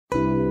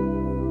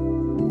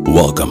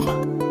Welcome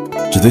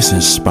to this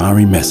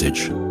inspiring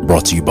message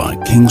brought to you by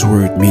King's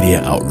Word Media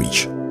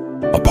Outreach,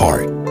 a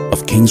part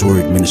of King's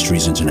Word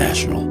Ministries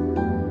International.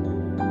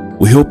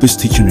 We hope this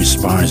teaching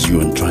inspires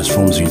you and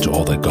transforms you into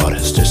all that God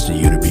has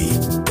destined you to be.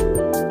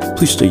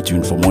 Please stay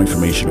tuned for more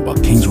information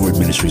about King's Word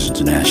Ministries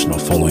International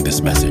following this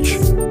message.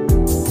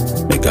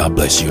 May God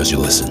bless you as you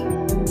listen.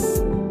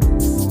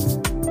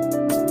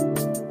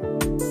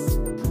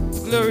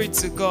 Glory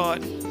to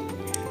God.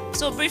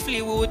 So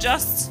briefly, we will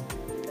just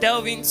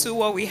delve into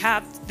what we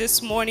have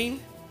this morning.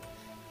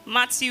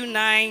 Matthew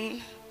 9,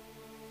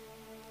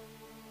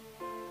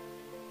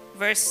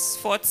 verse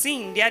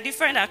 14. There are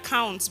different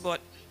accounts, but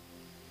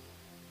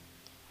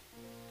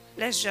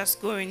let's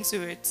just go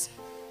into it.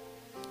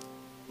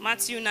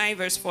 Matthew 9,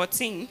 verse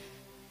 14.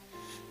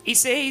 It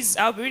says,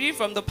 I'll be reading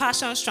from the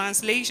Passion's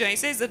translation. It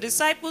says, the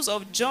disciples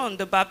of John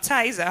the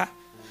Baptizer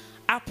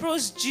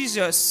approached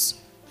Jesus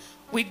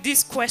with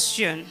this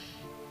question: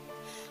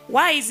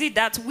 why is it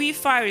that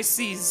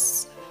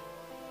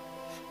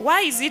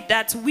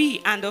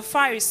we and the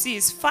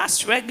Pharisees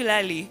fast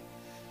regularly,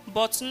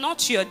 but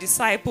not your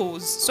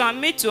disciples? So I'm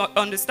made to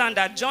understand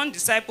that John the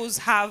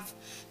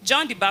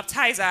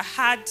Baptizer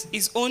had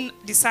his own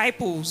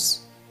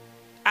disciples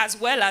as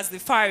well as the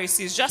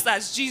Pharisees, just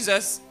as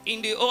Jesus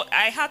in the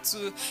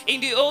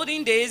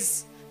olden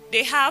days,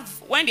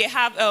 when they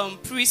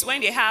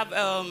have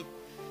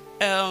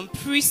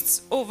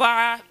priests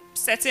over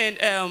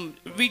certain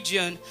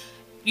region,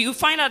 you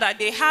find out that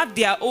they have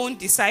their own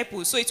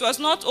disciples. So it was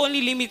not only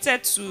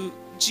limited to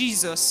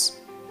Jesus.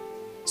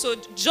 So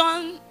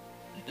John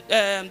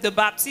the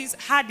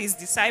Baptist had his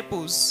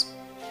disciples,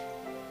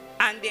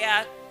 and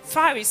their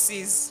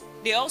Pharisees,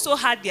 they also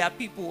had their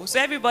people. So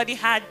everybody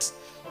had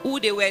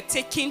who they were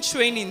taking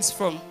trainings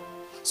from.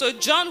 So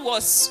John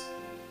was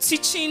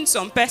teaching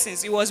some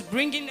persons. He was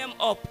bringing them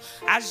up.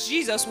 As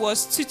Jesus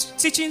was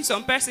teaching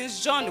some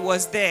persons, John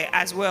was there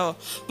as well.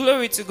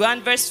 Glory to God.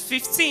 And verse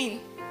 15,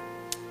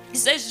 it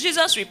says,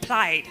 Jesus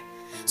replied.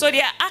 So they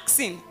are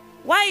asking,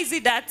 why is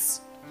it that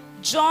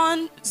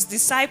John's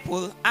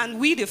disciple and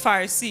we the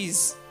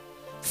Pharisees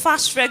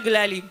fast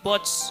regularly,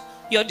 but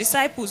your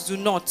disciples do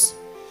not?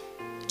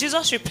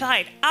 Jesus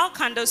replied, how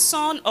can the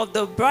son of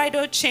the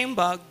bridal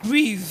chamber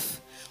grieve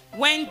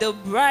when the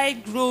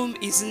bridegroom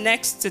is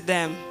next to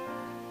them?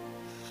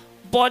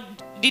 But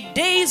the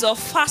days of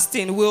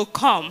fasting will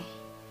come.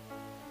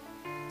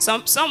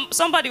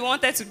 Somebody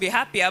wanted to be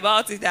happy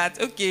about it,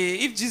 that, okay,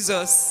 if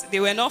Jesus, they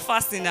were not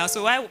fasting now,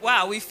 so why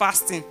are we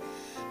fasting?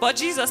 But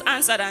Jesus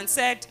answered and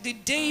said, the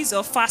days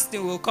of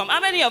fasting will come. How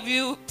many of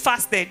you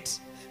fasted?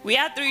 We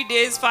had 3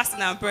 days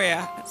fasting and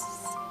prayer.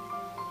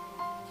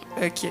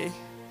 Okay.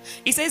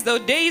 He says the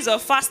days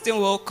of fasting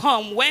will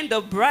come when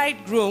the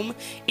bridegroom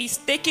is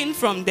taken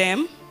from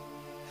them,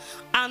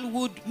 and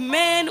would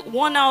men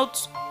worn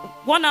out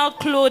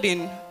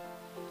clothing.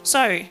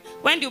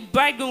 When the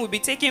bridegroom will be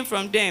taken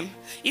from them.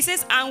 He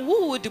says, and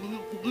who would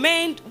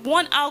mend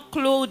worn out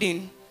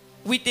clothing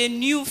with a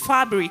new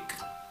fabric?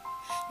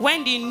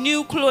 When the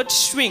new cloth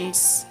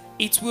shrinks,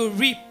 it will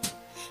rip,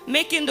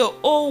 making the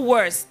old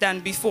worse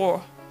than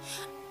before.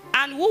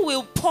 And who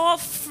will pour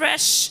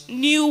fresh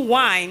new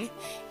wine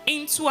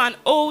into an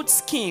old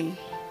skin?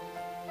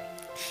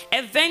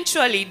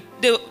 Eventually,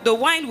 the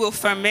wine will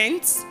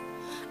ferment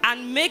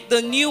and make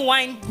the new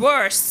wine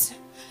burst,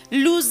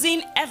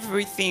 losing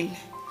everything.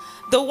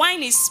 The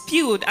wine is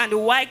spilled and the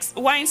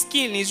wine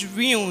skin is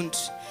ruined.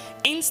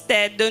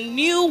 Instead, the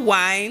new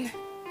wine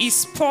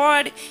is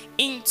poured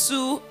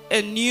into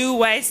a new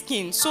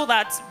wineskin, so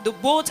that the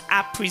both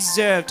are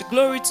preserved.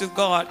 Glory to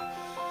God.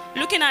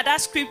 Looking at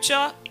that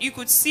scripture, you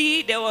could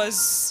see there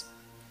was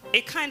a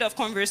kind of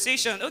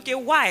conversation. Okay,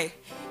 why?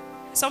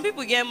 Some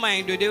people get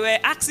mind, they were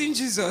asking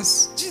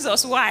Jesus,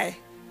 why?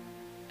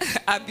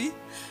 Abby,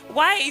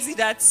 why is it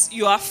that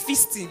you are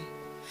feasting?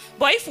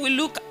 But if we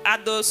look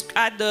at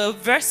the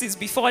verses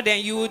before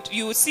then, you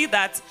would see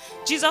that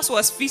Jesus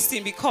was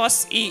feasting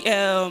because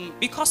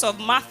of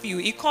Matthew.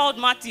 He called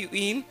Matthew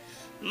in,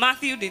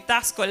 Matthew the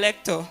tax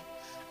collector,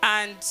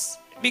 and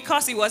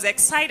because he was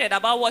excited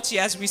about what he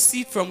has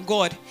received from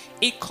God,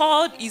 he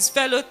called his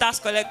fellow tax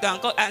collector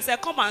and said,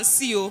 come and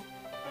see, oh.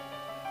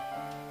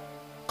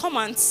 Come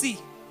and see.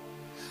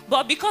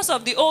 But because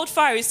of the old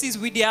Pharisees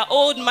with their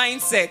old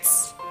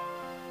mindsets,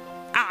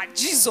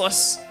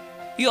 Jesus,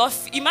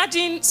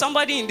 imagine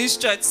somebody in this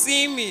church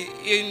seeing me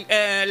in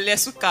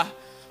Lesuka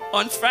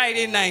on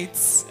Friday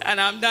nights,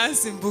 and I'm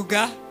dancing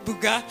buga.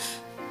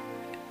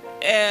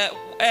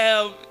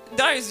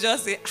 Doris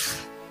just say,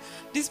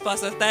 this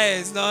Pastor Taya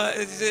is not,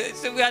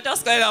 we are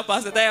just calling out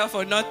Pastor Taya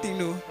for nothing,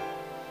 no.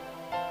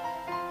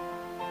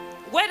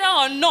 Whether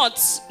or not,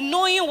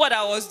 knowing what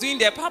I was doing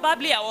there,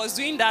 probably I was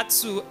doing that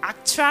to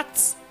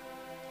attract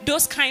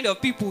those kind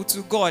of people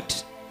to God.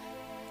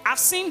 I've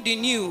seen the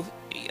new.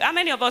 How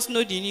many of us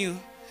know the new?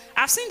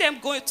 I've seen them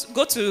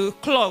go to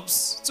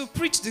clubs to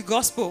preach the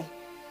gospel.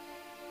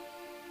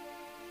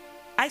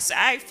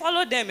 I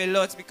follow them a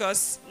lot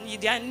because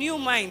they are new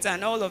minds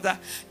and all of that.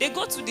 They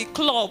go to the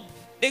club.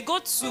 They go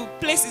to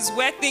places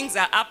where things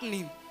are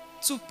happening.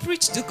 to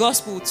preach the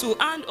gospel, to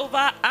hand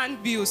over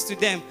handbills to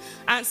them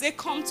and say,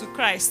 come to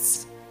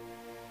Christ.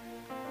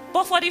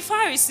 But for the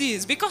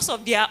Pharisees, because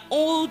of their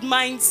old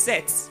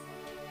mindset,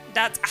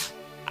 that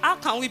how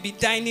can we be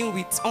dining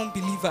with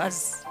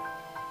unbelievers?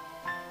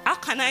 How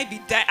can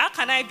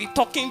I be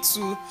talking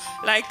to,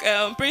 like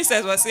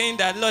Princess was saying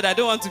that, Lord, I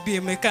don't want to be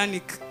a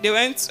mechanic. They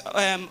went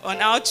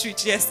on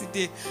outreach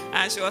yesterday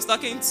and she was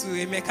talking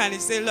to a mechanic,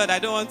 saying, Lord, I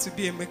don't want to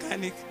be a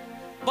mechanic.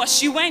 But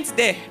she went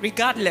there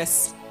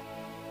regardless.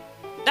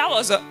 That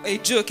was a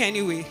joke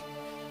anyway.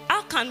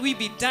 How can we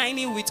be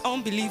dining with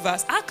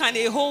unbelievers? How can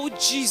a whole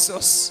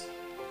Jesus,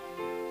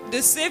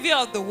 the Savior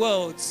of the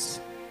world,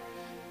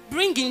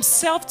 bring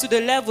himself to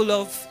the level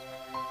of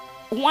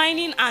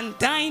whining and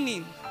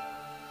dining?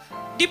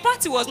 The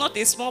party was not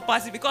a small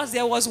party because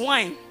there was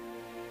wine.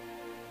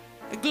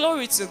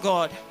 Glory to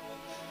God.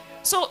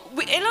 So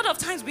a lot of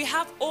times we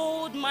have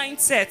old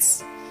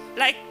mindsets.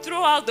 Like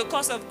throughout the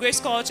course of Grace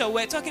Culture,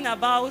 we're talking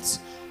about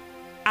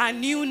our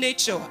new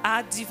nature,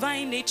 our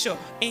divine nature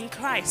in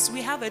Christ.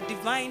 We have a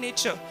divine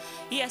nature.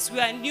 Yes, we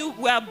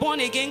are born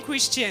again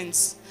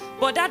Christians.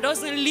 But that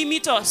doesn't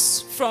limit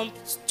us from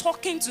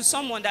talking to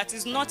someone that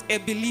is not a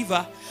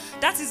believer.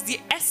 That is the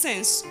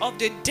essence of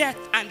the death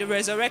and the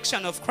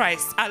resurrection of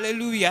Christ.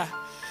 Hallelujah.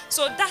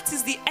 So that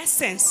is the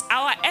essence.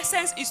 Our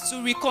essence is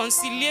to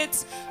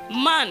reconciliate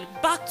man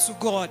back to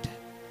God.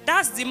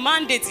 That's the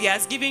mandate he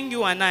has given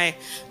you and I.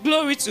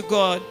 Glory to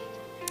God.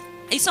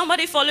 Is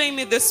somebody following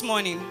me this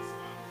morning?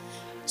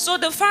 So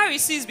the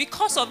Pharisees,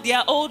 because of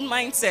their old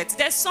mindset,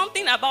 there's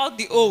something about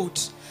the old.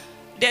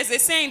 There's a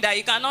saying that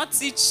you cannot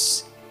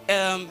teach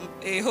a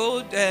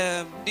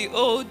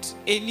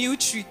new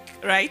trick,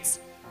 right?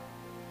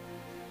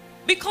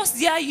 Because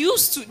they are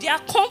used to, they are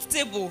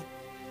comfortable.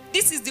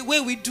 This is the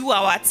way we do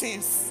our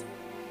things.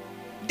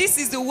 This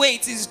is the way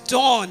it is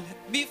done.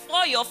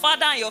 Before your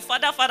father and your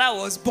father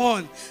was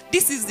born,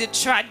 this is the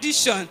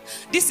tradition.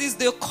 This is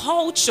the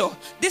culture.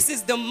 This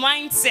is the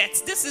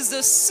mindset. This is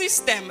the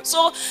system.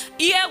 So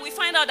here we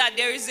find out that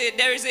there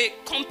is a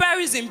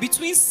comparison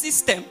between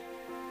system.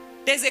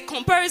 There's a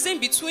comparison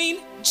between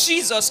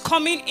Jesus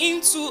coming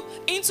into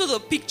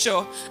the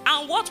picture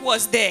and what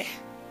was there.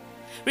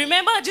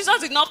 Remember,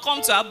 Jesus did not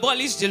come to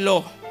abolish the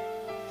law.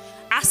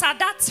 As at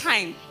that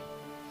time,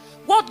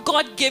 what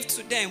God gave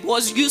to them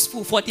was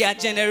useful for their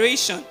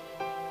generation.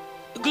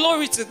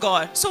 Glory to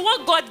God. So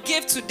what God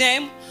gave to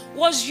them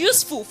was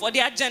useful for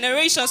their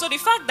generation. So the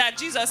fact that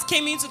Jesus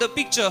came into the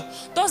picture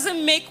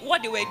doesn't make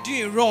what they were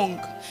doing wrong.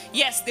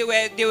 Yes, they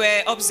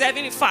were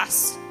observing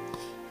fast.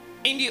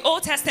 In the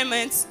Old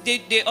Testament,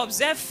 they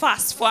observe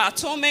fast for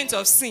atonement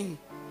of sin.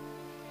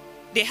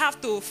 They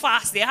have to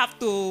fast. They have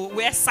to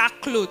wear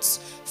sackcloth.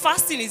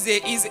 Fasting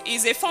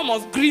is a form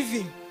of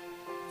grieving.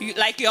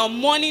 Like you are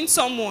mourning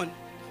someone.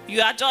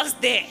 You are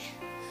just there.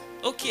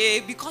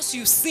 Okay, because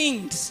you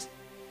sinned.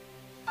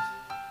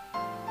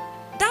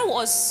 That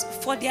was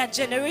for their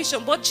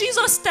generation. But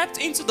Jesus stepped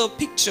into the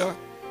picture.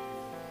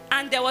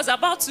 And there was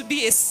about to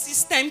be a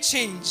system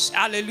change.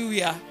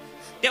 Hallelujah.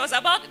 There was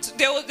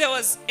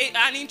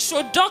an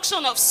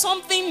introduction of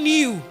something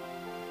new.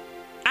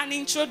 An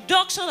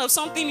introduction of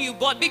something new.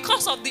 But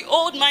because of the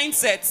old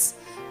mindsets,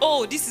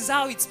 oh, this is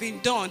how it's been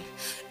done.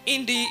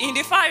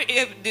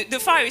 The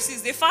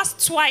Pharisees, they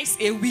fast twice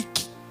a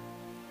week.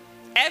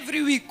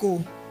 Every week,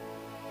 oh.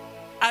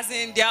 As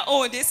in their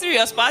own, they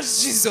serious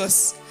past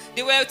Jesus.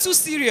 They were too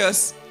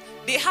serious.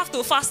 They have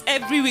to fast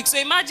every week. So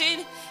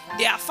imagine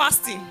they are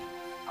fasting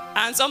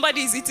and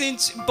somebody is eating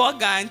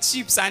burger and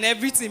chips and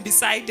everything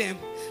beside them.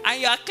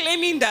 And you are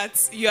claiming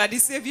that you are the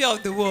Savior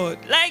of the world.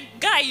 Like,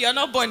 guy, you are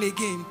not born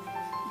again.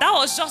 That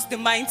was just the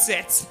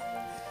mindset.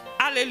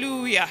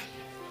 Hallelujah.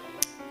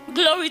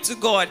 Glory to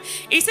God.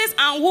 It says,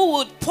 and who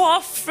would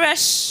pour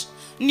fresh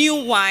new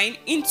wine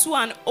into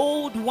an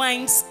old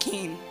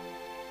wineskin?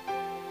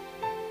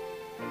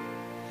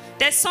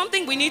 There's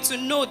something we need to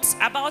note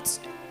about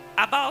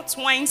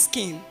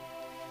wineskin.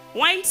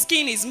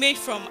 Wineskin is made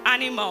from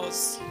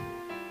animals.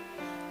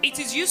 It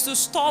is used to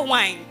store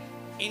wine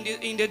in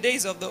the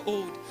days of the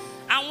old.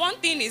 And one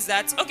thing is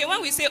that, okay,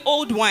 when we say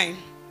old wine,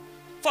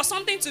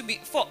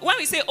 when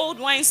we say old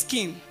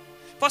wineskin,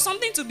 for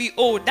something to be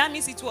old, that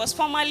means it was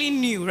formerly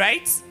new,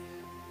 right?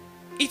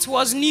 It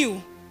was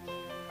new.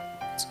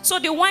 So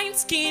the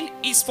wineskin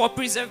is for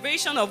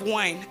preservation of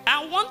wine.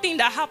 And one thing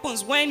that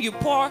happens when you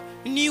pour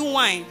new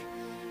wine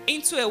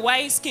into a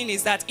wineskin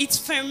is that it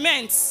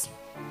ferments.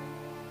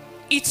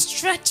 It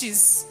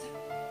stretches.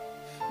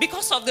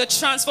 Because of the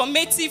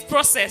transformative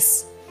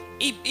process,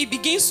 it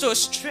begins to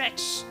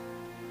stretch.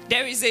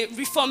 There is a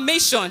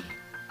reformation.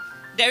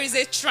 There is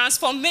a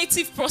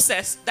transformative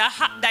process that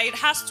it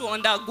has to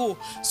undergo.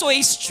 So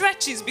it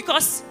stretches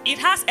because it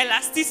has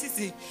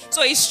elasticity.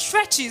 So it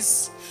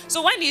stretches.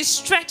 So when it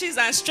stretches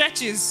and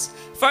stretches,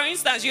 for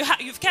instance,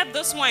 you've kept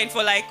this wine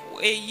for like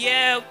a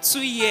year,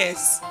 2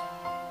 years.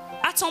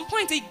 At some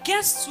point, it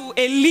gets to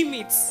a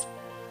limit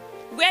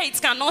where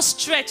it cannot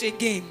stretch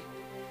again.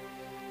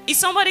 Is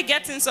somebody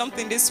getting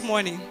something this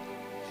morning?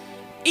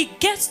 It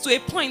gets to a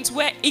point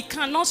where it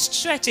cannot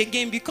stretch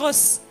again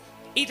because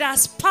It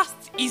has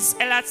passed its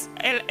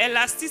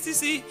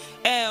elasticity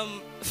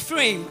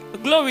frame.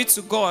 Glory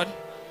to God.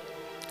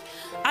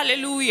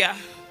 Hallelujah.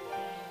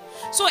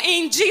 So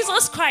in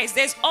Jesus Christ,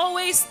 there's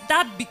always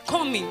that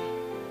becoming.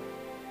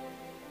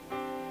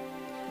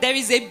 There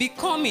is a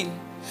becoming.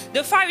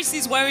 The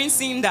Pharisees weren't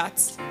seeing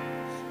that.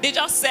 They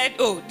just said,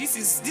 oh, this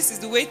is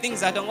the way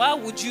things are done. Why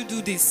would you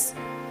do this?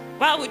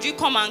 Why would you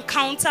come and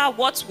counter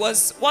what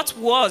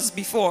was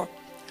before?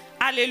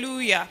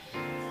 Hallelujah.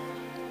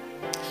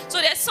 So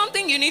there's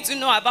something you need to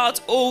know about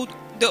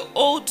the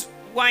old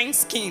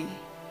wineskin.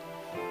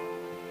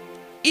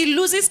 It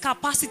loses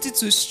capacity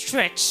to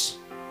stretch.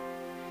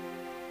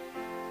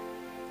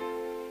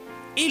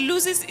 It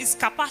loses its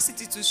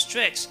capacity to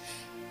stretch.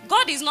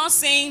 God is not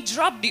saying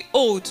drop the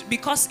old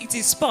because it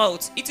is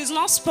spoiled. It is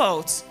not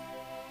spoiled.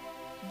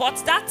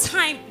 But that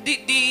time,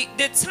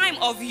 the time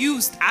of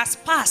use has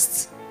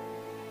passed.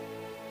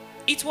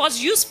 It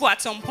was useful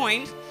at some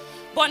point,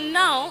 but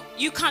now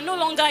you can no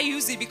longer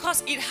use it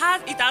because it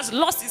has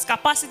lost its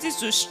capacity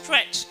to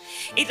stretch.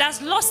 It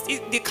has lost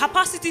the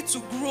capacity to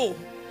grow.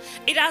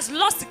 It has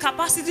lost the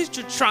capacity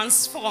to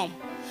transform.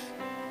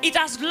 It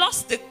has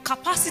lost the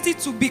capacity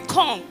to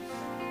become.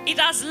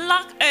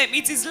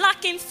 It is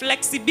lacking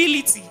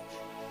flexibility.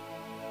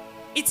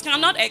 It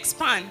cannot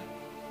expand.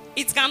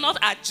 It cannot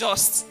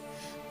adjust.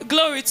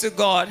 Glory to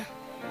God.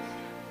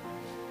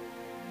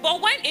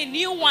 But when a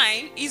new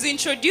wine is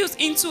introduced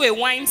into a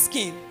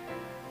wineskin,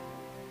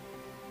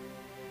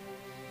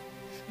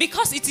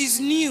 because it is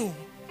new,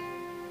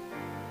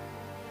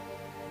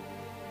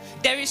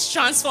 there is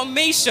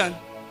transformation.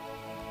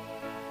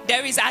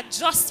 There is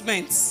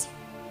adjustments.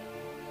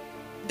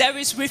 There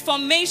is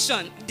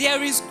reformation.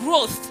 There is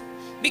growth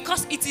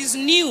because it is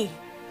new.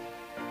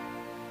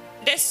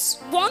 There's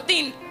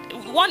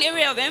one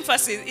area of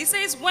emphasis. It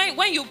says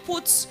when you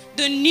put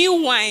the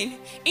new wine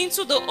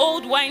into the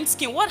old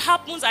wineskin, what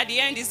happens at the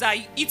end is that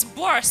it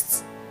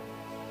bursts.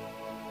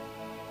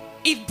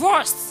 It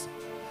bursts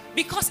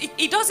because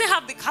it doesn't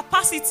have the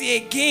capacity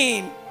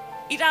again.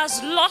 It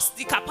has lost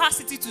the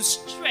capacity to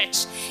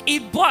stretch.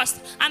 It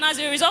bursts. And as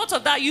a result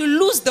of that, you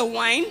lose the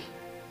wine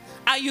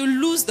and you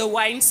lose the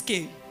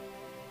wineskin.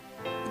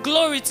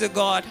 Glory to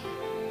God.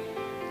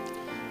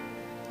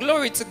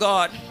 Glory to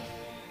God.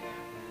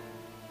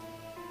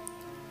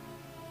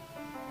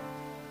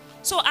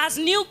 So as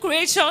new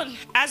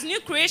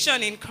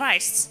creation in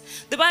Christ,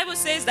 the Bible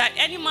says that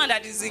any man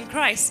that is in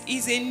Christ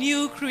is a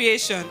new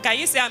creation. Can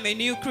you say I'm a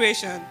new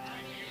creation?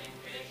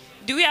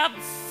 Do we have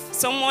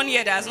someone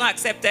here that has not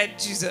accepted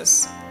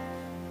Jesus?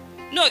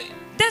 No,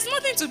 there's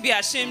nothing to be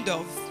ashamed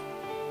of.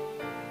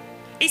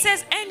 It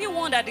says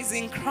anyone that is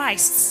in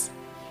Christ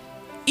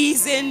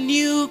is a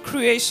new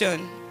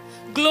creation.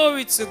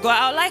 Glory to God.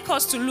 I would like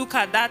us to look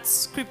at that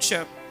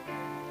scripture.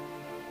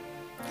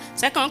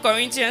 2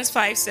 Corinthians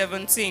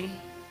 5:17.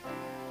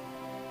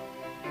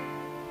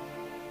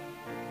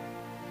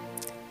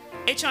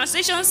 A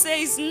translation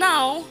says,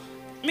 now,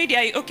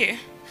 media,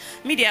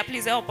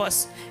 please help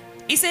us.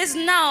 It says,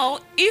 now,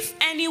 if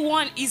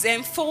anyone is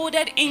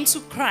enfolded into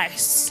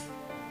Christ,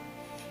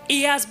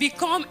 he has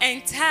become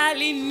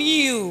entirely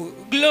new.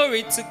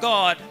 Glory to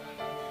God.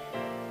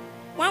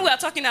 When we are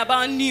talking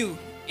about new,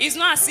 it's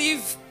not as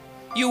if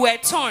you were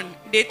torn.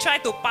 They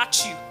tried to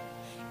patch you.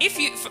 If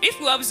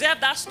you observe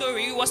that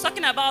story, it was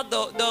talking about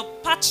the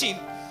patching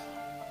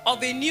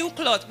of a new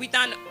cloth with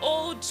an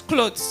old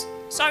cloth.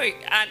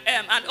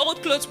 An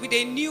old cloth with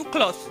a new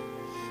cloth.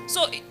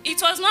 So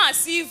it was not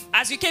as if,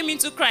 as you came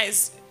into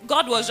Christ,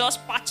 God was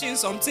just patching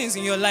some things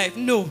in your life.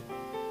 No.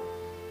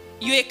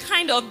 You're a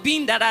kind of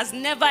being that has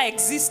never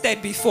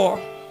existed before.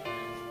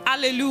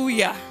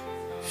 Hallelujah.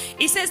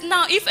 It says,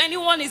 now if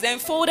anyone is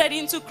enfolded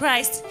into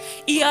Christ,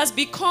 he has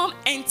become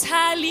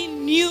entirely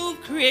new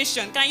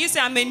creation. Can you say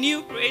I'm a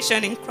new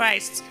creation in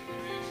Christ?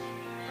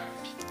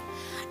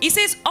 It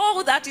says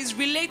all that is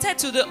related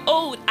to the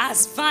old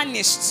has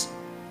vanished.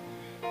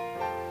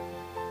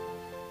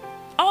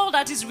 All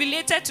that is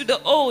related to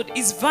the old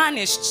is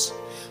vanished.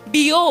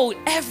 Behold,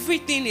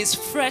 everything is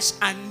fresh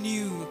and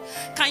new.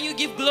 Can you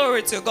give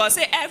glory to God?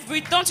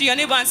 Turn to your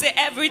neighbor and say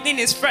everything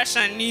is fresh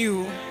and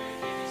new.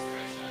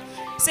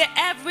 Say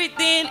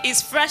everything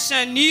is fresh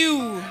and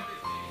new.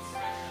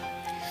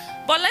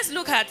 But let's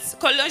look at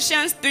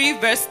Colossians 3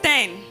 verse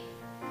 10.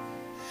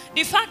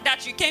 The fact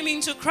that you came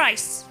into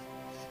Christ,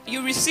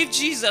 you received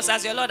Jesus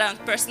as your Lord and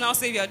personal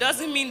Savior,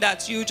 doesn't mean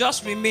that you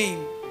just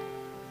remain.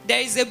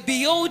 There is a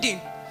beholding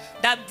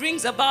that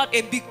brings about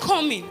a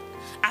becoming.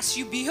 As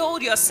you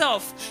behold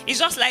yourself, it's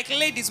just like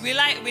ladies, we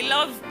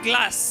love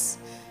glass.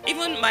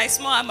 Even my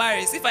small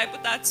Amaris, if I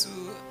put that to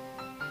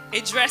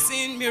a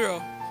dressing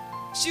mirror,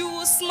 she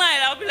will smile.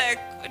 I'll be like,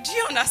 do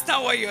you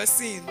understand what you're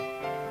seeing?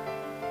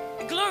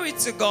 Glory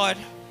to God.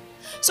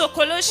 So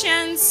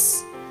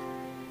Colossians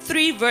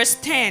 3 verse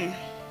 10.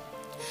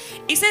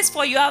 It says,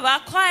 for you have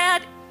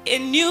acquired a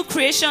new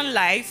creation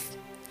life,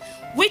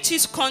 which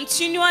is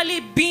continually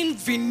being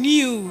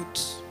renewed.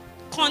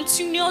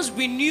 Continuous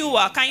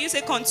renewal. Can you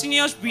say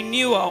continuous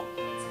renewal?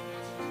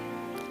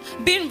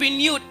 being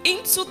renewed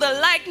into the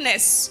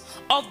likeness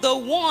of the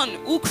one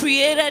who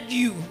created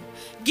you,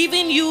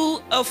 giving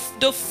you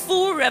the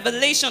full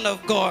revelation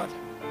of God.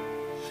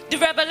 The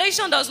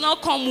revelation does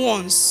not come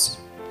once.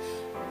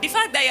 The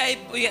fact that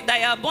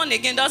you are born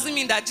again doesn't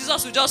mean that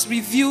Jesus will just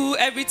reveal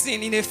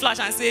everything in a flash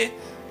and say,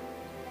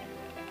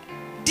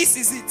 this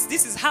is it.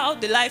 This is how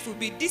the life will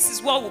be. This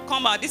is what will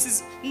come out.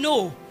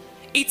 No.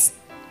 It's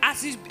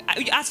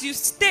as you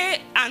stay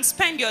and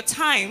spend your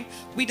time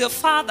with the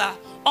Father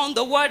on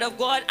the Word of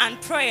God and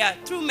prayer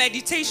through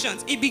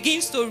meditations, it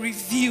begins to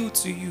reveal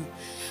to you.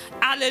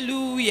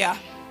 Hallelujah.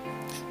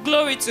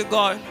 Glory to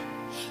God.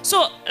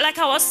 So, like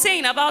I was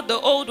saying about the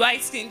old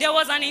white skin, there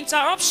was an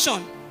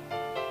interruption.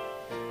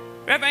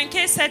 Reverend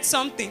K said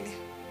something.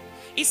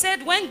 He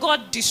said when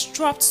God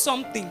disrupts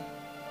something,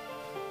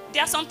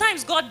 there are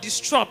sometimes God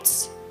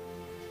disrupts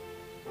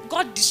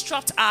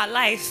our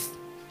life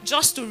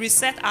just to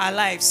reset our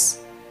lives.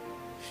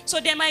 So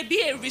there might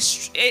be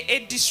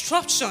a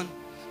disruption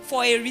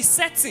for a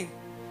resetting.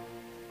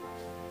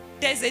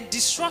 There's a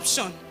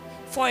disruption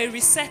for a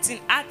resetting.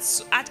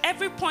 At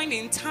every point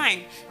in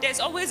time, there's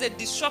always a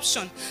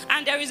disruption.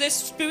 And there is a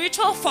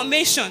spiritual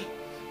formation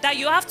that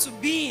you have to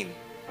be in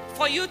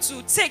for you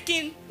to take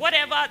in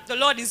whatever the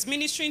Lord is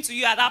ministering to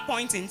you at that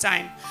point in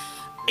time.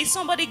 Is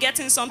somebody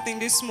getting something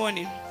this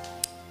morning?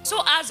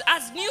 So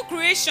as new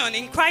creation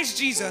in Christ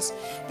Jesus,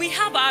 we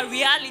have our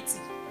reality.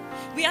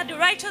 We are the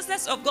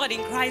righteousness of God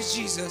in Christ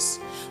Jesus.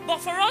 But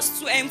for us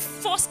to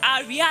enforce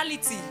our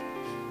reality,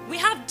 we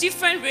have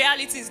different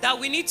realities that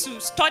we need to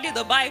study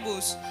the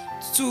Bibles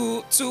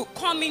to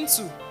come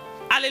into.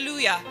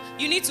 Hallelujah.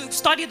 You need to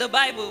study the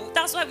Bible.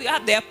 That's why we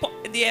have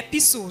the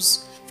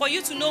epistles, for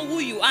you to know who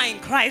you are in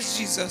Christ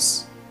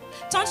Jesus.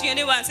 Turn to your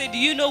neighbor and say, do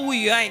you know who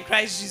you are in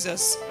Christ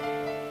Jesus?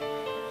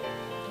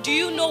 Do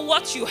you know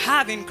what you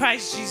have in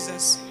Christ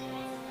Jesus?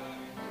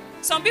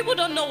 Some people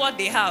don't know what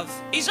they have.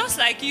 It's just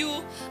like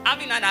you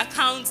having an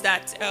account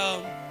that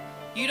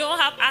you don't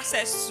have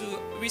access to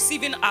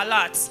receiving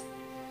alerts.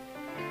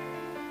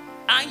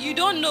 And you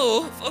don't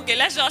know, okay,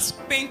 let's just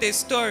paint a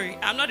story.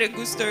 I'm not a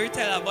good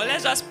storyteller, but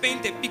let's just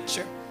paint a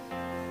picture.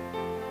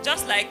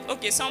 Just like,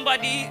 okay,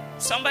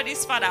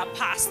 somebody's father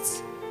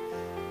passed.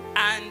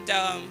 And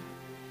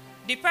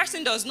the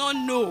person does not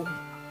know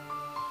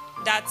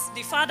that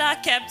the father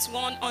kept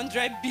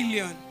 100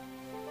 billion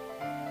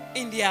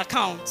in the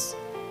account.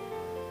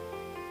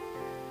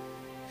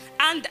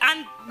 And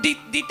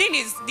the thing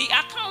is, the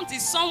account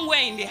is somewhere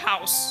in the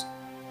house.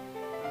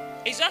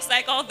 It's just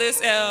like all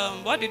this,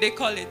 what do they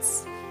call it?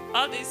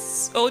 All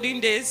this olden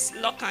days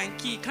lock and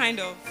key kind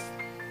of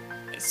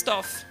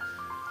stuff.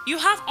 You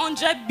have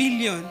 100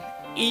 billion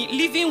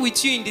living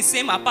with you in the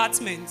same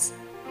apartment.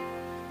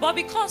 But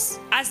because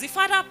as the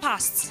father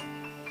passed,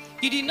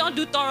 you did not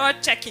do thorough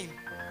checking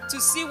to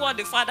see what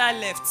the father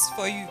left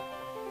for you.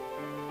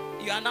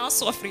 You are now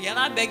suffering. You are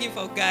now begging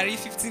for Gary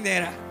 15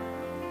 naira.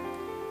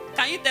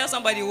 Can you tell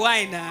somebody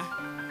why now?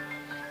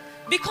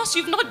 Because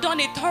you've not done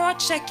a thorough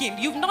checking.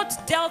 You've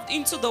not delved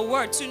into the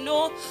word to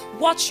know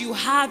what you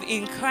have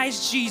in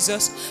Christ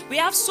Jesus. We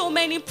have so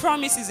many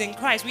promises in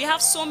Christ. We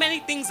have so many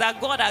things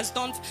that God has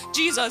done,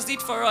 Jesus did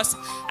for us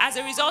as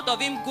a result of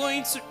him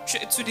going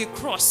to the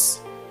cross.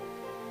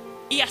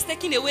 He has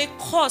taken away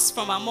curse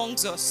from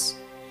amongst us.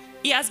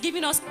 He has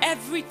given us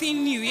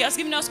everything new. He has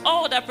given us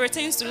all that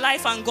pertains to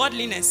life and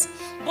godliness.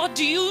 But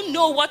do you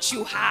know what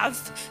you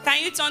have?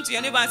 Can you turn to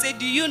your neighbor and say,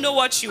 do you know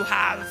what you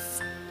have?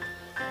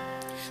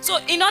 So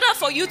in order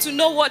for you to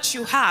know what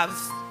you have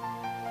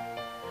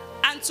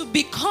and to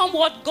become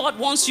what God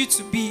wants you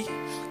to be,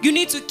 you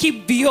need to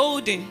keep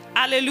beholding.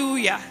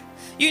 Hallelujah.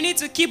 You need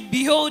to keep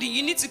beholding.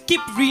 You need to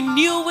keep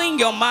renewing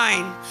your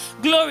mind.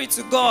 Glory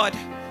to God.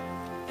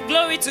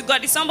 Glory to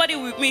God. Is somebody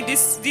with me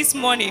this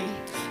morning?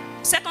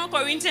 2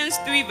 Corinthians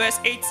 3 verse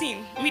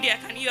 18. Media,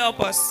 can you help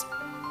us?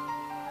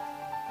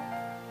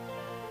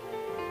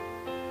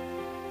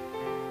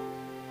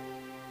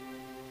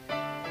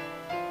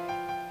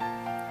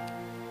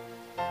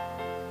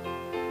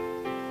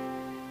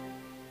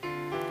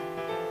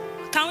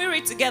 Can we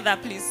read together,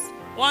 please?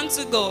 1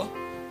 to go.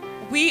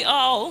 We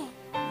all,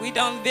 with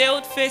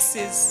unveiled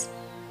faces,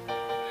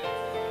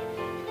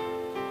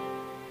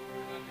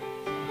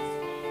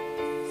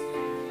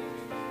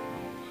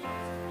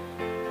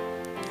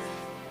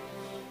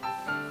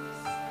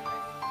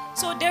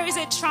 so there is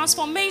a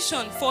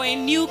transformation for a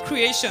new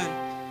creation.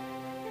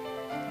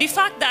 The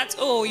fact that,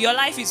 oh, your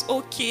life is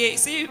okay.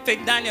 See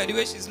Faith Daniel, the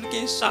way she's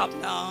looking sharp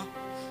now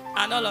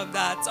and all of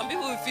that. Some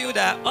people will feel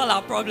that all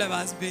our problem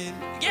has been,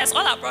 yes,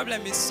 all our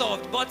problem is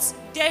solved, but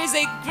there is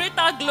a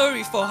greater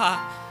glory for her.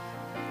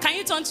 Can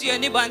you turn to your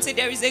neighbor and say,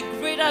 there is a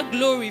greater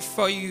glory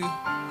for you?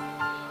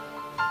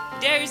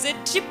 There is a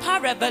deeper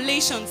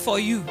revelation for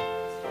you.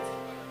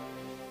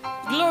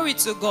 Glory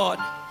to God.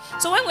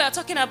 So when we are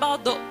talking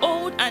about the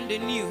old and the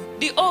new,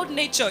 the old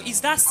nature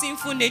is that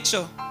sinful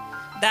nature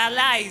that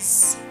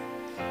lies.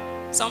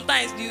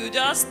 Sometimes you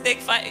just take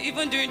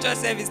even during church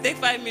service, take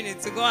 5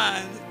 minutes to go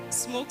and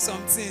smoke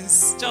some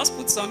things. Just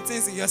put some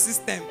things in your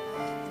system.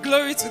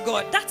 Glory to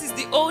God. That is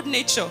the old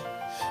nature.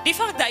 The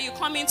fact that you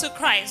come into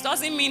Christ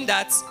doesn't mean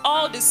that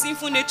all the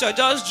sinful nature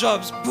just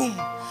drops, boom.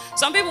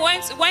 Some people,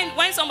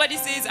 when somebody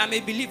says, I'm a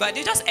believer,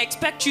 they just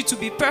expect you to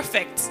be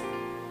perfect.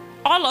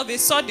 All of a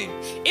sudden,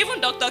 even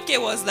Dr. K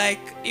was like,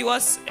 it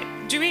was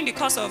during the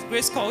course of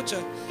Grace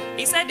Culture,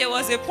 he said there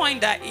was a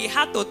point that he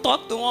had to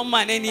talk to one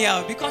man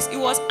anyhow because he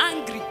was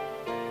angry.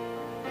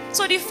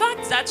 So the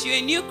fact that you're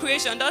a new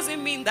creation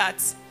doesn't mean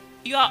that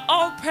you are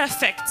all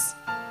perfect.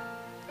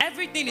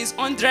 Everything is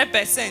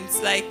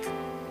 100%. Like,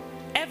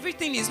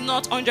 everything is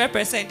not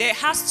 100%. There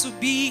has to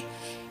be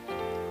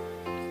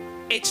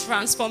a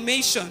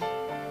transformation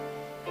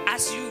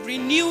as you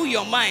renew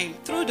your mind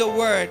through the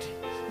word.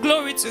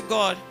 Glory to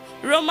God.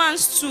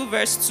 Romans 2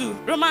 verse 2.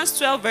 Romans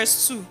 12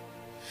 verse 2.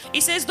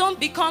 It says, don't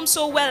become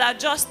so well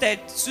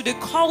adjusted to the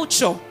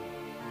culture.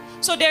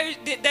 So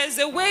there's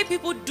a way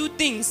people do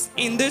things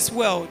in this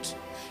world.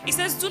 It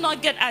says, do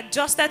not get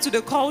adjusted to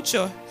the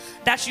culture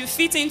that you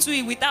fit into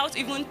it without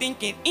even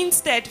thinking.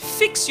 Instead,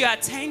 fix your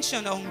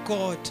attention on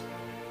God.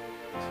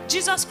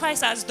 Jesus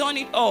Christ has done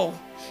it all.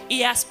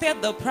 He has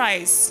paid the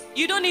price.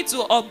 You don't need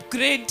to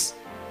upgrade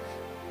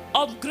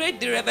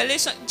the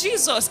revelation.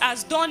 Jesus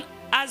has done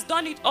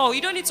it all.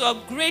 You don't need to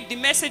upgrade the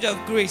message of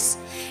grace.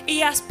 He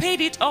has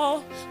paid it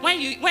all. When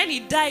he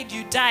died,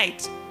 you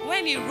died.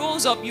 When he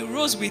rose up, you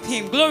rose with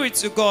him. Glory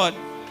to God.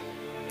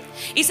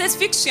 He says,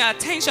 fix your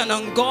attention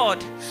on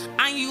God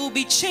and you will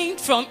be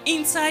changed from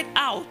inside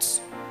out.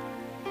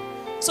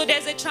 So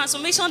there's a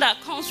transformation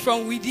that comes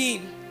from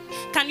within.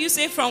 Can you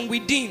say from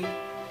within?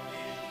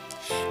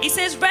 It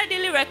says,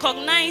 readily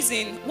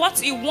recognizing what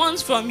he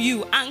wants from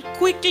you and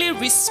quickly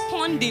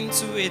responding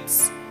to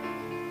it.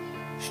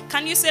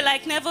 Can you say,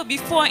 like never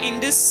before in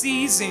this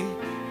season,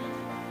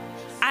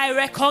 I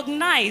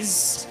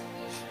recognize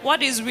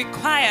what is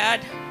required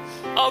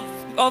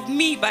of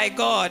me by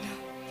God,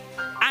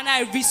 and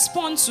I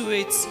respond to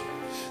it.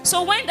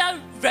 So when that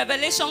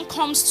revelation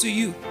comes to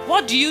you,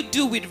 what do you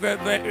do with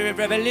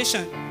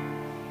revelation?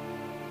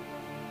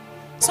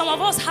 Some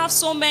of us have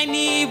so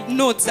many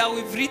notes that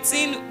we've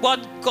written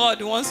what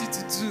God wants you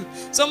to do.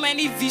 So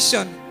many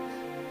vision.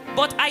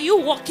 But are you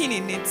walking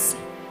in it?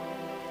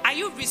 Are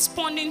you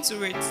responding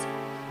to it?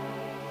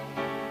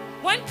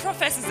 When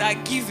prophecies are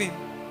given,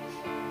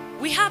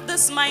 we have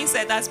this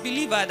mindset as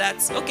believers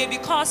that, okay,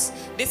 because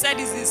they said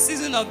it's a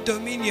season of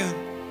dominion,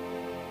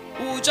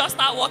 we will just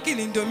start walking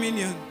in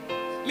dominion.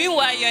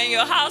 Meanwhile, you're in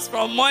your house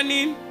from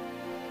Monday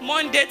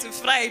to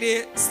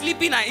Friday,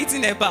 sleeping and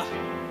eating a bar.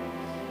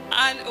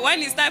 And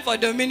when it's time for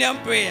dominion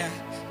prayer,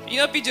 you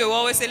know, PJ will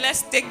always say,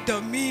 let's take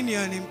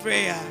dominion in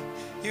prayer.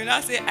 You now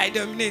say, I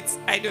dominate,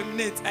 I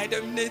dominate, I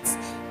dominate.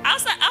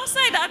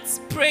 Outside that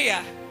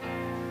prayer,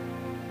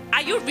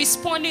 are you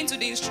responding to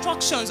the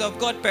instructions of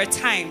God per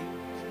time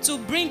to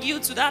bring you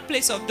to that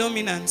place of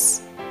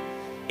dominance?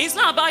 It's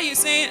not about you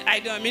saying, I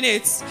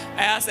dominate,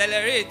 I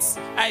accelerate,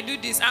 I do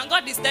this. And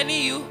God is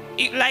telling you,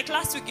 like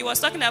last week, he was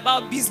talking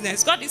about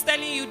business. God is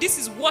telling you, this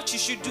is what you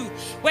should do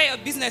where your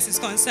business is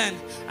concerned.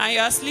 And you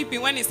are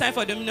sleeping when it's time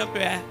for dominion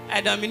prayer.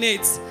 I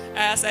dominate,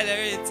 I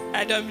accelerate,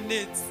 I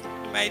dominate.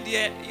 My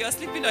dear, you're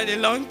sleeping on a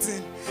long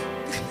thing.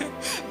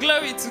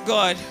 Glory to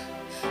God.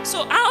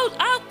 So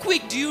how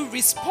quick do you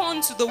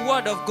respond to the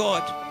word of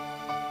God?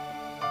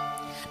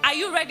 Are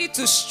you ready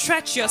to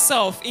stretch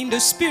yourself in the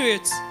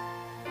spirit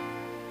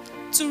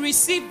to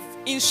receive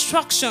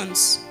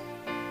instructions?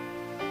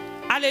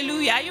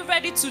 Hallelujah. Are you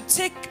ready to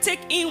take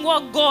in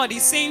what God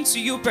is saying to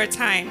you per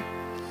time?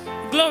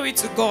 Glory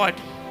to God.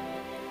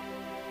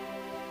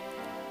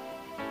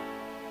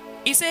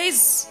 It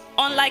says,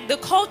 unlike the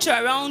culture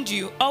around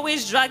you,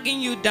 always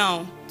dragging you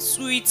down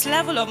to its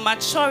level of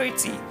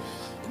maturity,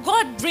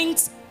 God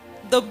brings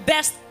the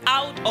best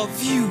out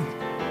of you.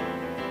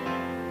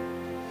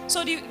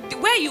 So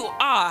where you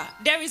are,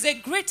 there is a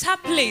greater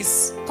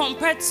place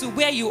compared to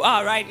where you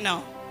are right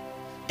now.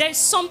 There is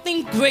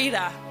something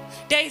greater.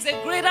 There is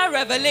a greater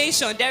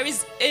revelation. There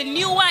is a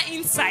newer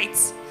insight.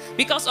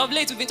 Because of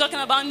late, we've been talking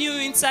about new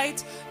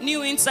insight,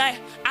 new insight.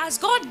 As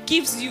God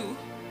gives you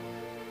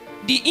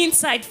the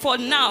insight for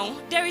now,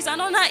 there is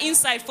another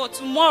insight for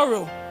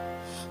tomorrow.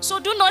 So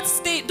don't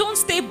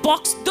stay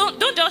boxed.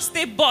 Don't just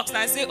stay boxed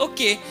and say,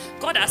 okay,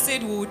 God has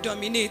said we will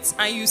dominate,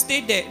 and you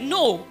stay there.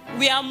 No,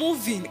 we are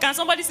moving. Can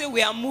somebody say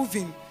we are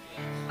moving?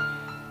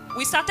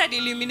 We started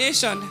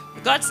illumination.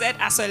 God said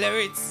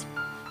accelerate.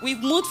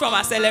 We've moved from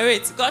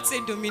accelerate. God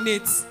said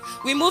dominate.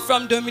 We moved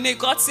from dominate.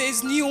 God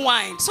says new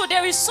wine. So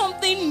there is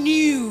something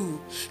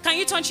new. Can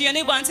you turn to your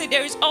neighbor and say,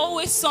 there is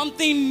always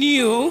something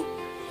new?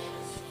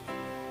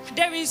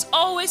 There is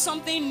always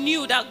something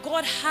new that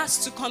God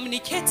has to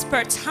communicate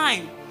per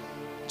time,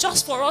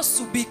 just for us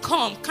to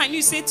become. Can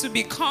you say to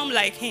become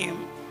like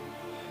him?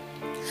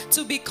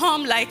 To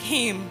become like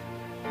him.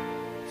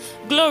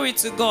 Glory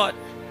to God.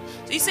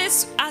 He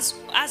says,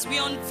 as we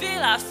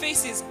unveil our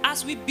faces,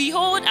 as we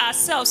behold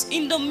ourselves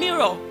in the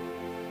mirror,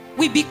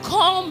 we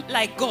become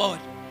like God.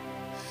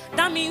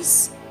 That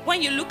means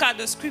when you look at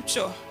the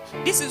scripture,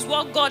 this is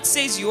what God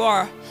says you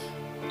are.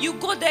 You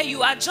go there,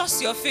 you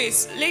adjust your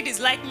face. Ladies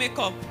like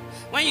makeup.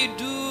 when you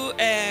do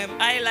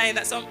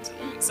eyeliner,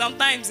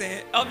 sometimes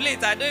of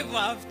late I don't even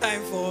have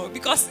time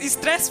because it's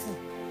stressful.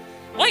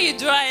 When you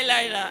draw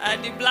eyeliner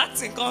and the black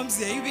thing comes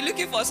here, you'll be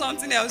looking for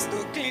something else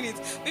to clean it.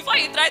 Before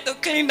you try to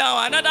clean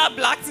down, another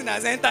black thing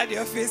has entered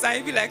your face and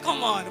you'll be like,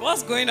 come on,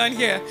 what's going on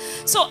here?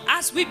 So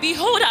as we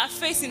behold our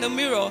face in the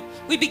mirror,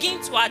 we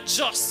begin to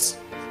adjust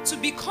to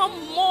become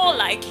more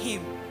like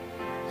him.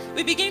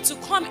 We begin to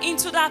come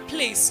into that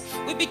place.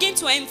 We begin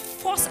to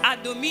enforce our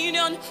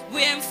dominion.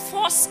 We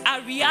enforce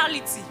our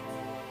reality.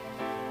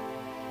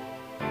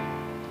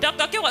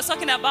 Dr. K was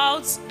talking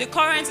about the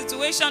current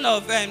situation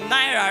of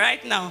Naira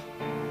right now.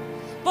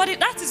 But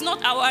that is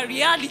not our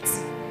reality.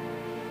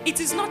 It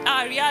is not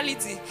our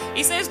reality.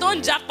 It says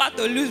don't jackpot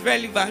to lose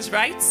relevance,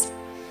 right?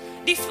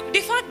 The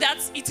fact that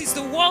it is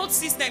the world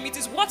system, it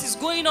is what is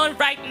going on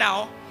right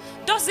now,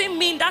 doesn't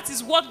mean that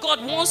is what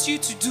God wants you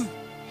to do.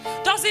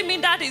 Doesn't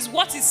mean that is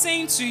what he's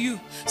saying to you.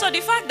 So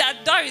the fact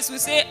that Doris will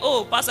say,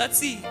 oh, Pastor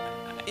T,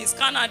 it's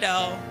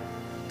Canada,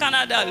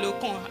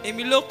 Locon,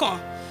 Emi Locon.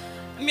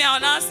 Me,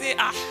 I'll now say,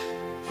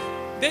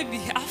 baby,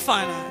 have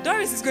fun.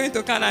 Doris is going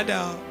to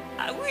Canada.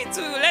 We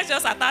too, let's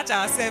just attach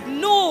ourselves.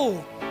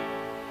 No.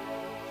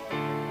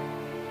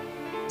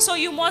 So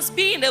you must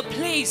be in a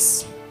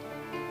place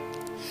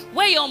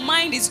where your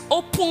mind is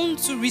open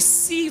to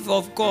receive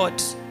of God.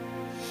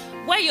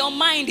 Where your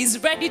mind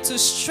is ready to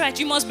stretch.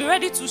 You must be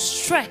ready to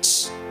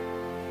stretch.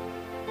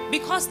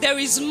 Because there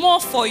is more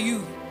for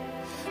you.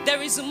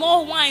 There is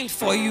more wine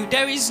for you.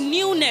 There is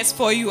newness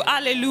for you.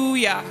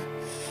 Hallelujah.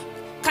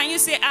 Can you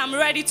say, I'm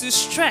ready to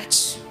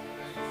stretch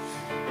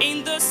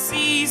in this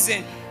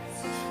season?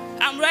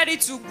 I'm ready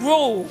to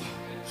grow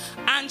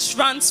and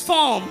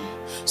transform.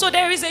 So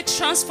there is a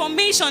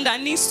transformation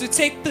that needs to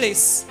take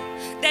place.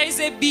 There is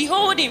a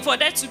beholding for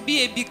there to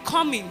be a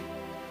becoming.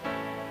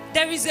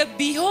 There is a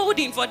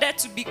beholding for there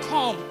to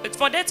become,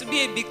 for there to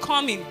be a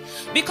becoming.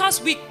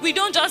 Because we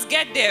don't just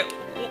get there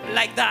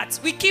like that.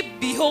 We keep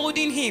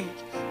beholding him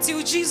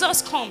till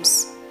Jesus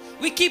comes.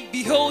 We keep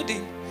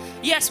beholding.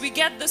 Yes, we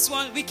get this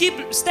one. We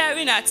keep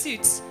staring at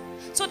it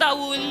so that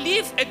we will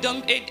live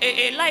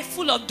a life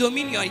full of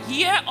dominion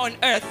here on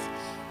earth.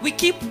 We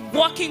keep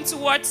walking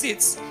towards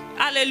it.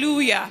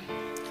 Hallelujah.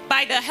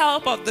 By the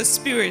help of the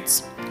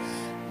Spirit.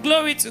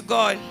 Glory to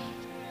God.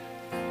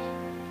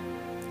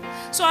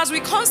 So as we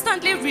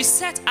constantly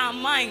reset our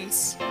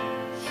minds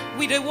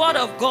with the word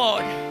of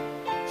God,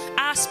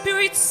 our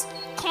spirit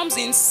comes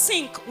in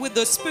sync with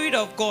the Spirit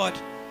of God.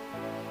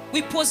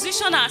 We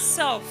position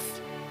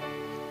ourselves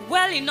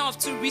well enough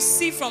to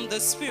receive from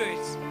the Spirit.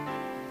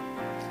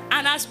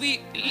 And as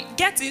we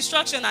get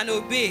instruction and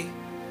obey,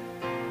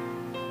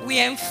 we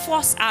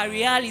enforce our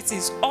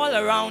realities all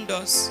around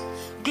us.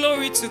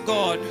 Glory to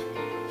God.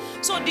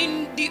 So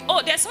the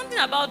old, there's something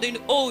about the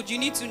old you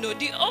need to know.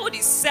 The old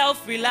is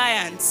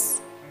self-reliance.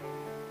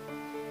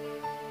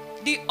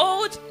 The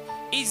old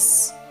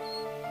is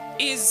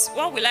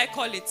what will I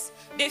call it?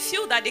 They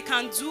feel that they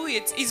can do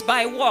it is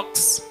by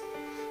works.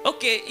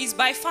 Okay, it's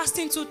by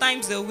fasting 2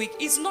 times a week.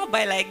 It's not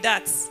by like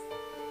that.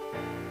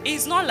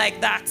 It's not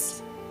like that.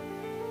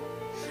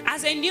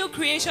 As a new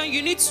creation,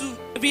 you need to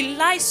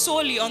rely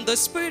solely on the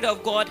Spirit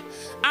of God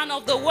and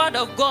of the Word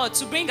of God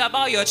to bring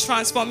about your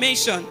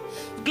transformation.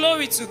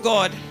 Glory to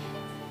God.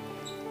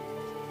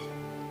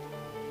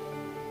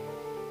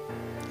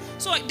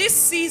 So this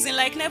season,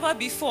 like never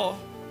before,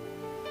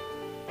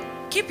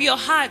 keep your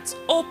heart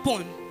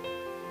open.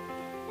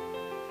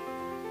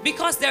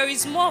 Because there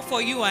is more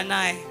for you and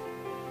I.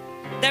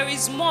 There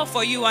is more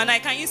for you and I.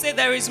 Can you say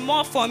there is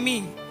more for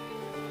me?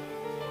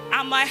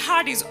 And my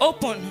heart is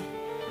open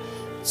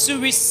to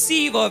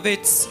receive of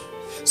it.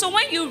 So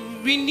when you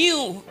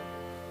renew,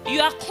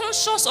 you are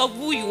conscious of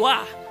who you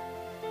are.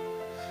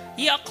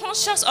 You are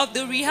conscious of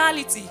the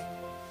reality,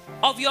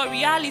 of your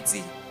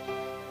reality,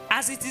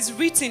 as it is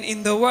written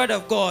in the Word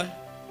of God.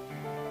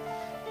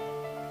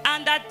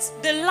 And that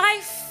the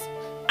life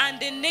and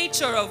the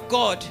nature of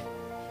God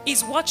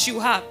is what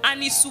you have,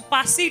 and it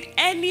supersedes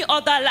any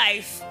other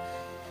life.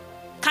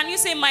 Can you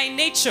say my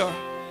nature,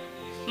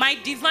 my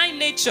divine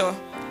nature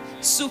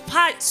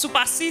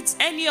supersedes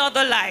any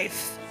other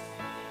life?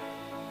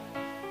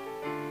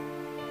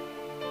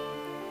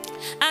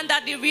 And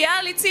that the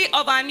reality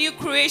of our new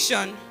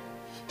creation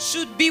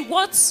should be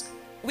what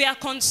we are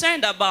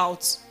concerned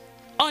about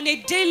on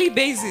a daily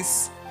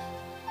basis.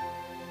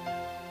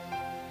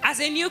 As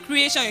a new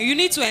creation, you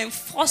need to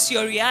enforce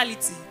your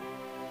reality.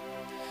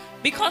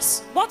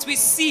 Because what we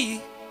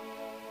see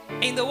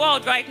in the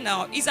world right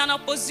now is an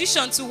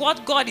opposition to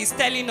what God is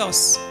telling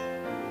us.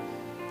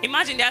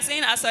 Imagine they are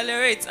saying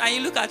accelerate, and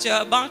you look at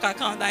your bank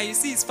account and you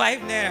see it's 5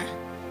 naira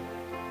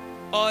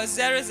or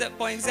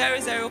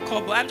 0.00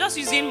 kobo. I'm just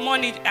using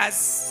money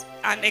as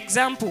an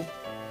example.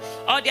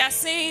 Or they are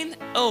saying,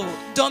 oh,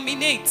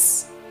 dominate.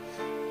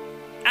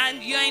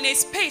 And you're in a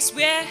space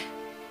where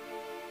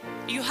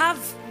you have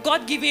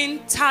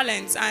God-given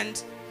talents,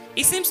 and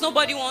it seems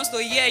nobody wants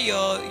to hear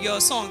your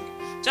song.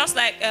 Just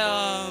like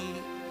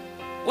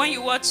when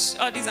you watch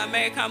all these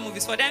American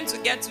movies, for them to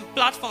get to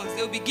platforms,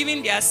 they'll be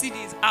giving their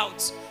CDs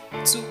out.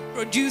 to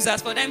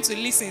producers for them to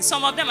listen.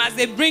 Some of them, as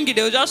they bring it,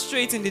 they'll just throw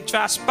it in the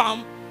trash,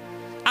 pam.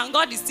 And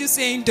God is still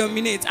saying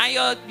dominate.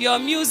 And your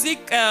music,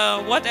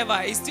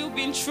 whatever, is still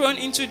being thrown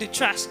into the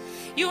trash.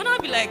 You will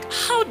not be like,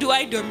 how do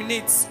I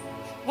dominate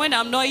when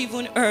I'm not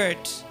even heard?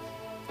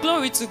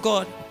 Glory to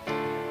God.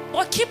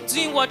 But keep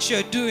doing what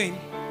you're doing.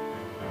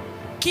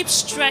 Keep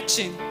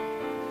stretching.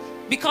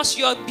 Because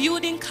you're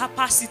building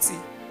capacity.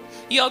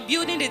 You're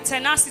building the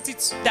tenacity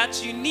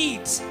that you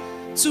need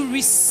to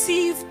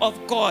receive of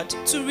God,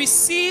 to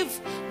receive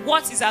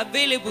what is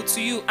available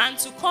to you, and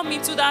to come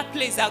into that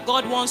place that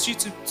God wants you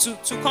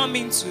to come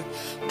into.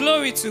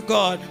 Glory to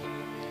God.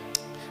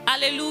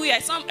 Hallelujah.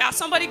 Has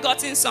somebody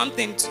gotten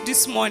something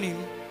this morning?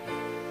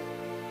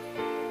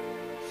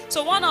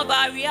 So one of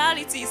our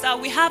realities is that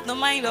we have the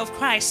mind of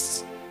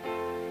Christ.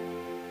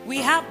 We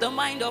have the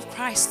mind of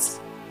Christ.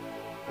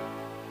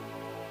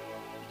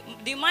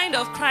 The mind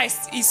of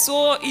Christ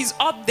is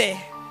up there.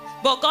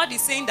 But God is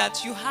saying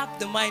that you have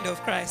the mind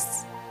of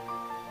Christ.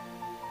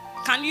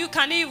 Can you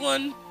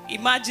even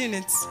imagine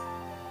it?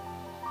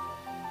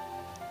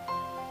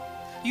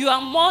 You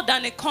are more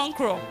than a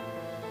conqueror.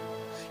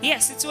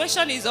 Yes,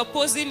 situation is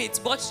opposing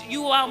it, but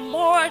you are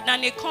more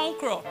than a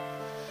conqueror.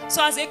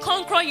 So as a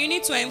conqueror, you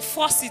need to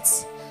enforce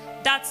it.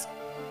 That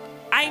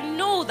I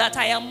know that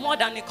I am more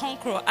than a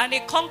conqueror, and a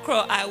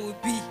conqueror I will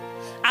be.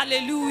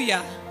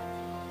 Hallelujah.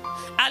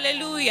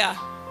 Hallelujah.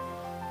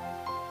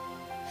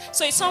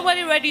 So is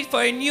somebody ready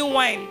for a new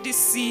wine this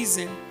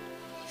season?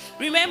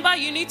 Remember,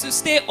 you need to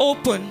stay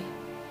open.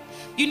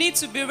 You need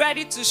to be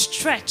ready to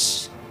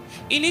stretch.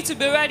 You need to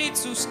be ready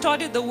to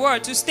study the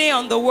word, to stay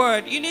on the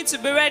word. You need to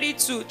be ready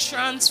to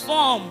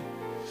transform.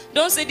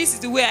 Don't say this is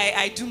the way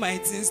I do my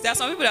things. There are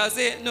some people that will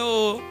say,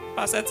 no,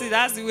 Pastor T,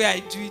 that's the way I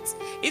do it.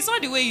 It's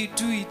not the way you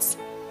do it.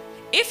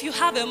 If you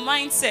have a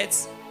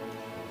mindset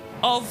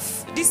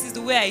of this is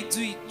the way I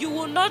do it, you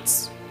will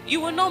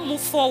not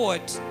move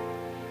forward.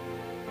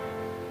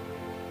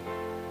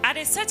 At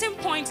a certain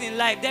point in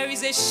life, there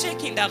is a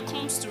shaking that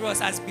comes to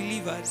us as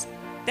believers.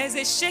 There's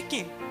a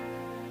shaking.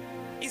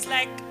 It's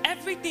like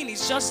everything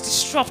is just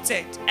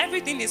disrupted.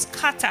 Everything is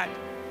scattered.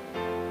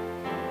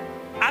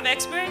 I've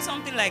experienced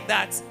something like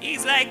that.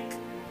 It's like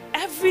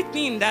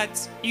everything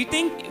that you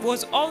think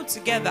was all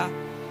together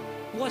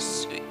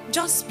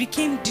just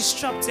became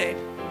disrupted.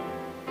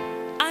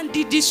 And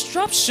the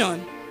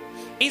disruption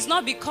is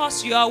not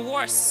because you are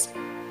worse.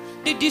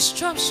 The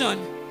disruption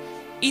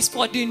is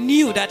for the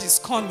new that is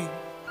coming.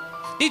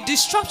 The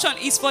disruption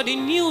is for the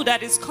new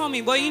that is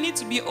coming, but you need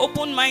to be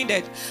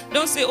open-minded.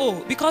 Don't say,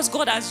 oh, because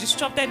God has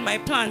disrupted my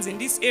plans in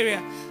this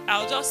area,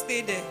 I'll just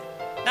stay there.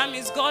 That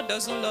means God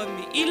doesn't love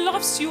me. He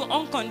loves you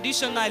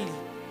unconditionally.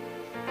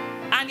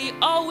 And He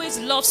always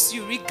loves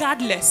you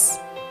regardless.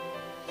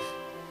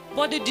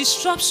 But the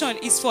disruption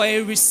is for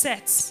a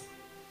reset.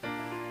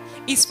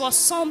 It's for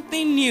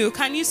something new.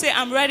 Can you say,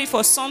 I'm ready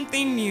for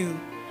something new?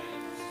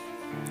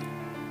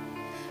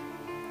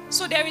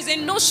 So there is a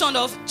notion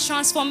of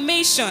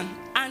transformation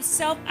and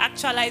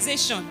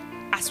self-actualization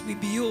as we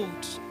behold.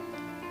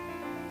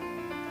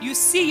 You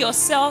see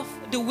yourself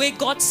the way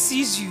God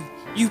sees you,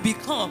 you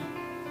become.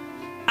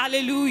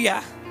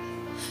 Hallelujah.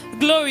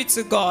 Glory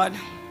to God.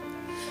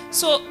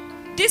 So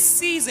this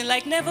season,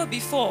 like never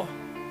before,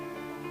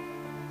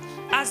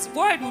 as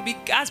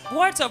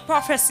words of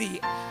prophecy,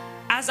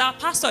 as our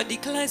pastor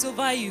declares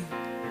over you,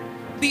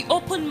 be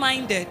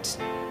open-minded.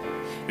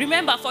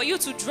 Remember, for you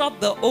to drop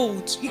the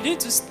old, you need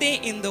to stay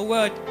in the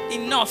word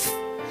enough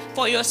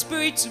for your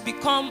spirit to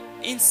become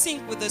in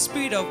sync with the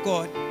Spirit of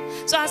God.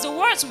 So as the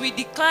words we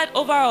declared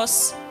over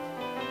us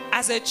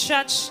as a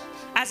church,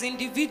 as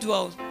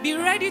individuals, be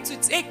ready to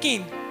take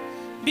in,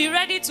 be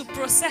ready to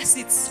process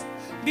it,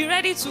 be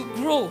ready to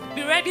grow,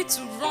 be ready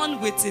to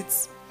run with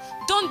it.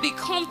 Don't be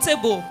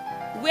comfortable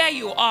where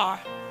you are.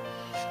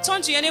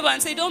 Turn to your neighbor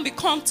and say, don't be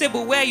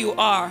comfortable where you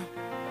are.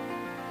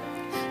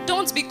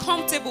 Don't be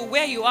comfortable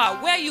where you are.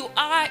 Where you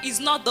are is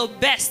not the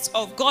best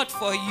of God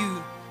for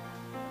you.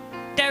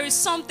 There is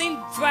something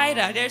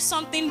brighter. There's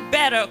something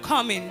better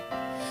coming.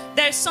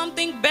 There's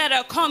something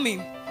better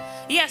coming.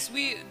 Yes,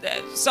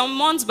 some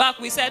months back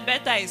we said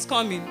better is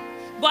coming.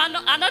 But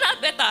another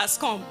better has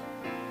come.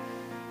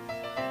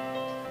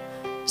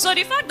 So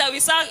the fact that we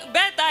said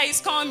better is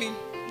coming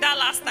that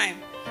last time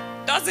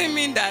doesn't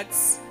mean that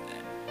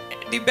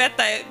the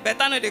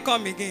better no they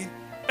come again.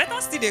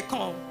 Better still they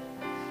come.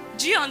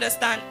 Do you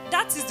understand?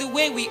 That is the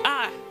way we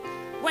are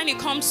when it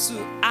comes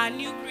to our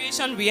new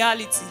creation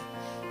reality.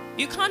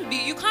 You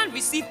can't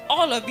receive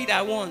all of it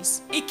at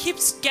once. It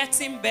keeps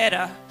getting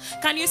better.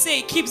 Can you say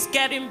it keeps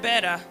getting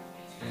better?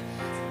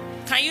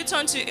 Can you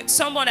turn to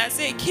someone and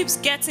say it keeps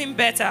getting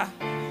better?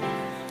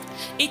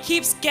 It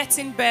keeps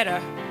getting better.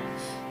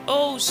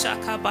 Oh,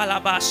 Shaka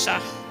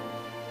Balabasha.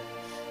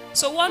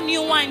 So what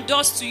new wine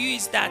does to you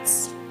is that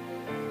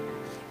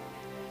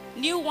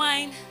new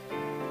wine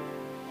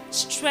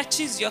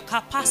stretches your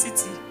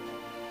capacity.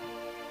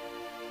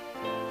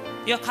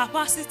 Your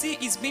capacity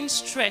is being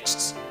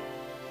stretched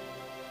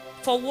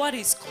for what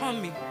is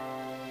coming.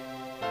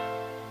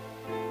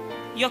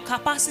 Your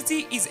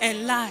capacity is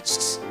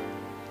enlarged.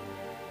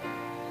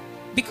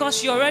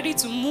 because you're ready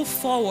to move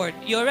forward.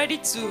 You're ready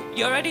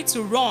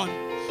to run.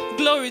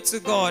 Glory to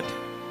God.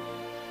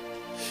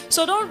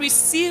 So don't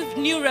receive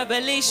new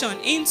revelation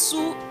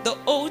into the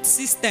old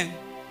system.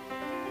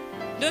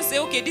 Don't say,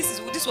 okay, this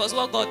was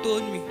what God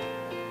told me.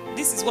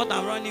 This is what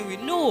I'm running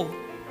with. No.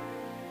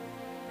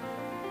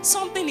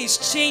 Something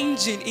is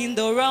changing in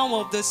the realm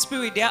of the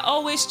spirit. There are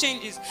always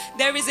changes.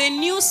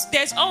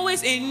 There's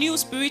always a new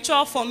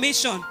spiritual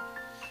formation.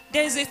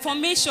 There's a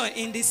formation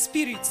in the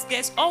spirit.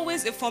 There's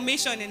always a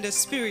formation in the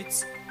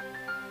spirit.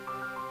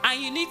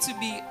 And you need to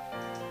be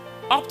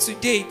up to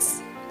date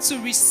to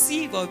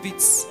receive of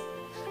it.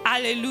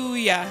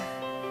 Hallelujah.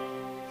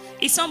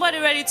 Is somebody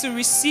ready to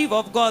receive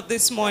of God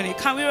this morning?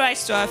 Can we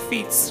rise to our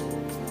feet?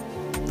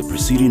 The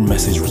preceding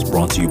message was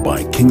brought to you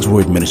by King's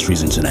Word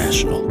Ministries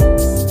International.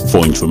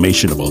 For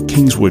information about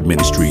King's Word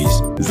Ministries,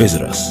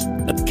 visit us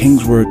at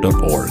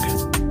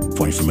kingsword.org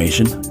for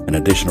information and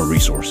additional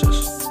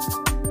resources.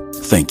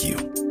 Thank you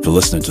for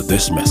listening to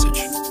this message.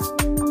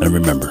 And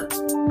remember,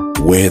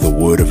 where the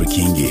word of a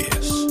king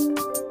is,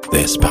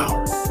 there's power.